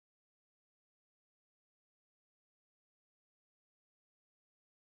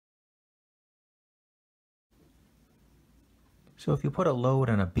So if you put a load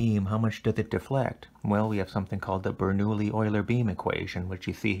on a beam, how much does it deflect? Well, we have something called the Bernoulli-Euler beam equation, which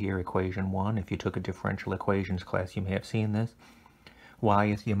you see here, equation 1. If you took a differential equations class, you may have seen this. Y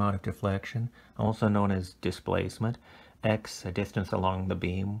is the amount of deflection, also known as displacement. X, a distance along the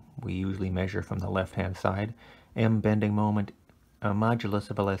beam, we usually measure from the left-hand side. M, bending moment, modulus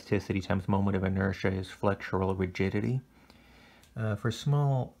of elasticity times moment of inertia is flexural rigidity. For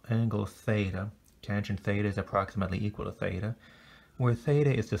small angle theta, tangent theta is approximately equal to theta, where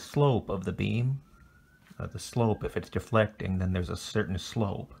theta is the slope of the beam. The slope, if it's deflecting, then there's a certain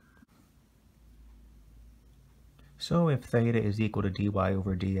slope. So if theta is equal to dy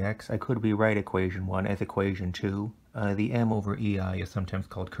over dx, I could rewrite equation 1 as equation 2. The m over ei is sometimes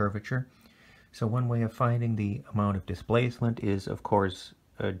called curvature. So one way of finding the amount of displacement is, of course,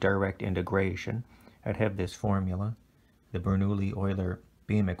 a direct integration. I'd have this formula, the Bernoulli-Euler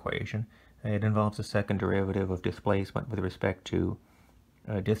beam equation. It involves a second derivative of displacement with respect to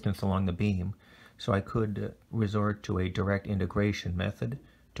distance along the beam. So I could resort to a direct integration method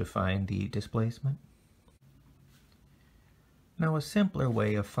to find the displacement. Now, a simpler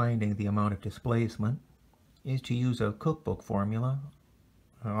way of finding the amount of displacement is to use a cookbook formula.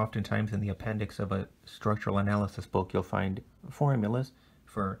 Oftentimes in the appendix of a structural analysis book, you'll find formulas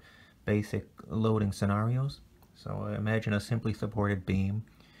for basic loading scenarios. So imagine a simply supported beam.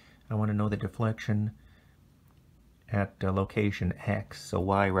 I want to know the deflection at location X. So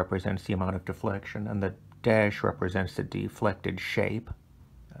Y represents the amount of deflection, and the dash represents the deflected shape.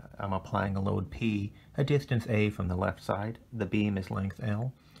 I'm applying a load P, a distance A from the left side. The beam is length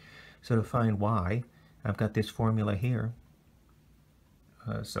L. So to find Y, I've got this formula here.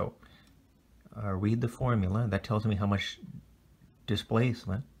 Read the formula. That tells me how much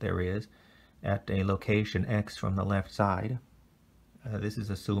displacement there is at a location X from the left side. This is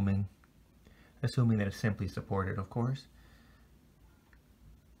assuming that it's simply supported, of course.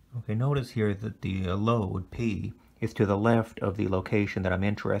 Okay, notice here that the load, P, is to the left of the location that I'm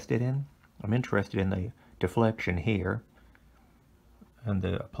interested in. I'm interested in the deflection here, and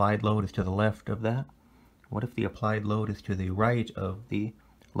the applied load is to the left of that. What if the applied load is to the right of the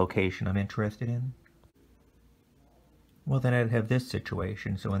location I'm interested in? Well, then I'd have this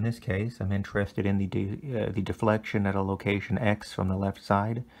situation. So in this case, I'm interested in the deflection at a location X from the left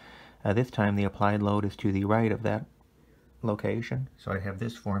side. This time the applied load is to the right of that location. So I have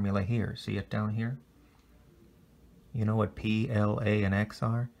this formula here. See it down here? You know what P, L, A, and X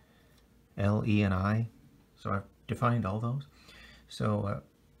are? L, E, and I. So I've defined all those. So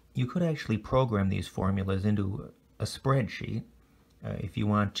you could actually program these formulas into a spreadsheet if you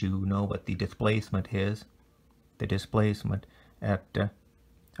want to know what the displacement is. The displacement at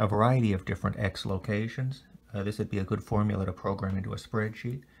a variety of different X locations. This would be a good formula to program into a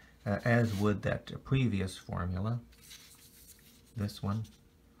spreadsheet, as would that previous formula, this one,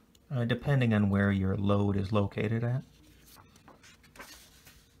 depending on where your load is located at.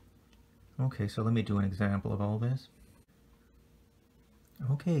 Okay, so let me do an example of all this.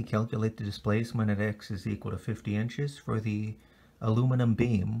 Okay, calculate the displacement at X is equal to 50 inches for the aluminum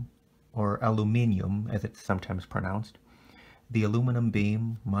beam, or aluminium as it's sometimes pronounced. The aluminum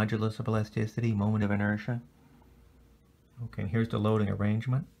beam, modulus of elasticity, moment of inertia. Okay, and here's the loading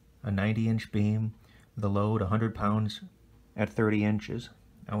arrangement. A 90-inch beam, the load 100 pounds at 30 inches.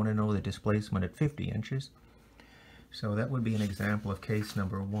 I want to know the displacement at 50 inches. So that would be an example of case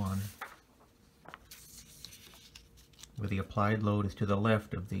number 1, where the applied load is to the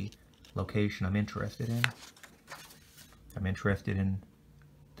left of the location I'm interested in. I'm interested in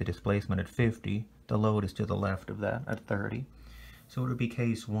the displacement at 50, the load is to the left of that at 30. So it would be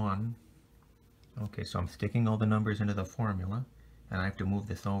case 1. Okay, so I'm sticking all the numbers into the formula, and I have to move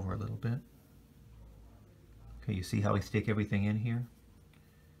this over a little bit. Okay, you see how I stick everything in here?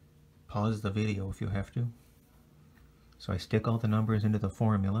 Pause the video if you have to. So I stick all the numbers into the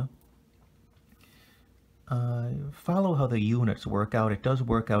formula. Follow how the units work out. It does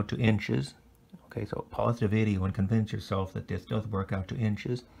work out to inches. Okay, so pause the video and convince yourself that this does work out to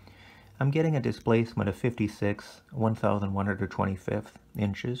inches. I'm getting a displacement of 56 1,125th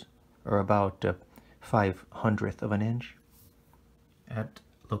inches, or about 5/100th of an inch at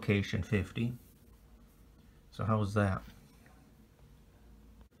location 50. So how's that?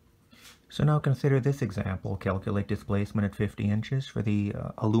 So now consider this example. Calculate displacement at 50 inches for the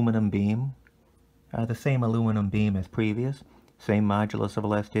aluminum beam. The same aluminum beam as previous. Same modulus of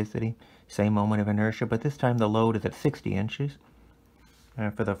elasticity, same moment of inertia, but this time the load is at 60 inches.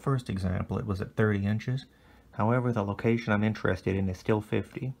 For the first example, it was at 30 inches. However, the location I'm interested in is still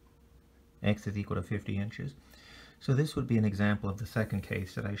 50. X is equal to 50 inches. So this would be an example of the second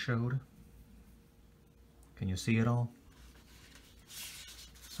case that I showed. Can you see it all?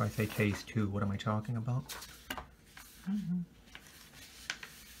 So I say case 2, what am I talking about?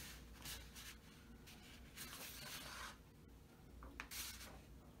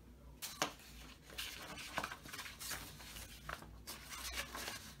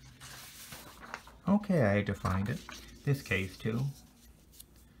 Okay, I defined it. This case 2.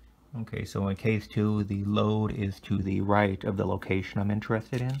 Okay, so in case 2, the load is to the right of the location I'm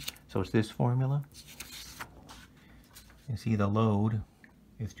interested in. So it's this formula. You see the load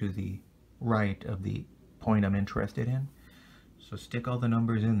is to the right of the point I'm interested in. So stick all the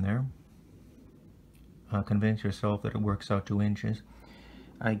numbers in there. Convince yourself that it works out to inches.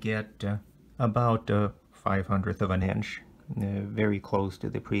 I get about 5/100th of an inch. Very close to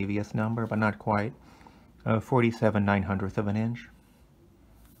the previous number, but not quite. 47/900th of an inch.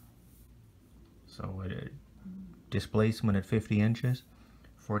 So displacement at 50 inches,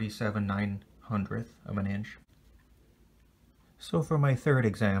 47/900th of an inch. So for my third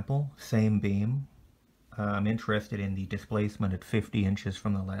example, same beam, I'm interested in the displacement at 50 inches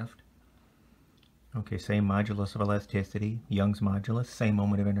from the left. Okay, same modulus of elasticity, Young's modulus, same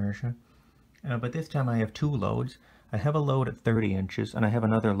moment of inertia. But this time I have two loads. I have a load at 30 inches and I have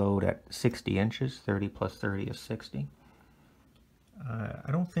another load at 60 inches. 30 plus 30 is 60. I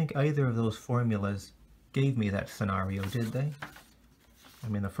don't think either of those formulas gave me that scenario, did they? I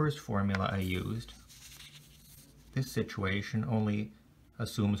mean, the first formula I used, this situation only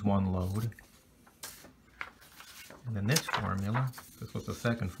assumes one load. And then this formula, this was the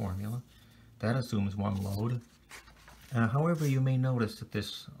second formula, that assumes one load. However, you may notice that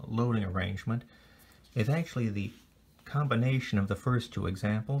this loading arrangement is actually the combination of the first two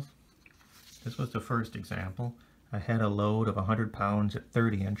examples. This was the first example. I had a load of 100 pounds at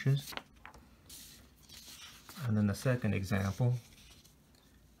 30 inches. And then the second example,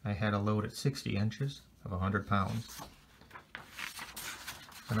 I had a load at 60 inches of 100 pounds.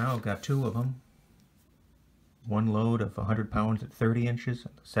 So now I've got two of them. One load of 100 pounds at 30 inches,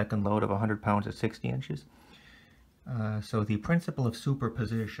 and the second load of 100 pounds at 60 inches. So the principle of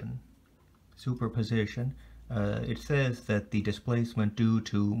superposition, it says that the displacement due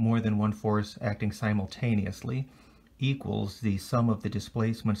to more than one force acting simultaneously equals the sum of the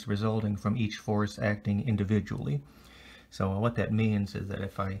displacements resulting from each force acting individually. So what that means is that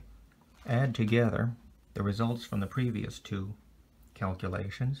if I add together the results from the previous two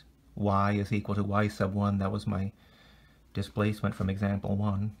calculations, y is equal to y sub 1, that was my displacement from example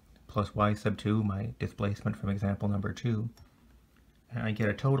 1, plus y sub 2, my displacement from example number 2, and I get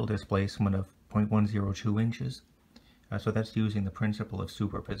a total displacement of 0.102 inches. So that's using the principle of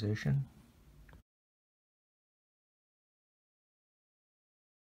superposition.